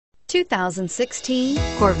2016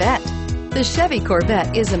 Corvette. The Chevy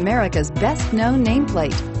Corvette is America's best-known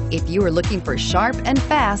nameplate. If you are looking for sharp and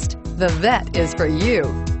fast, the Vette is for you.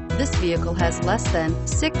 This vehicle has less than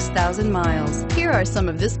 6,000 miles. Here are some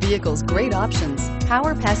of this vehicle's great options: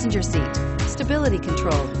 power passenger seat, stability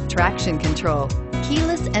control, traction control,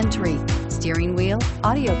 keyless entry, steering wheel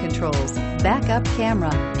audio controls, backup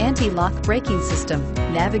camera, anti-lock braking system,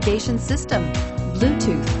 navigation system,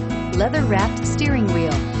 Bluetooth, leather-wrapped steering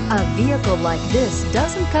wheel. A vehicle like this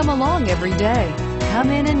doesn't come along every day. Come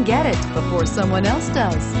in and get it before someone else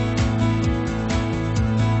does.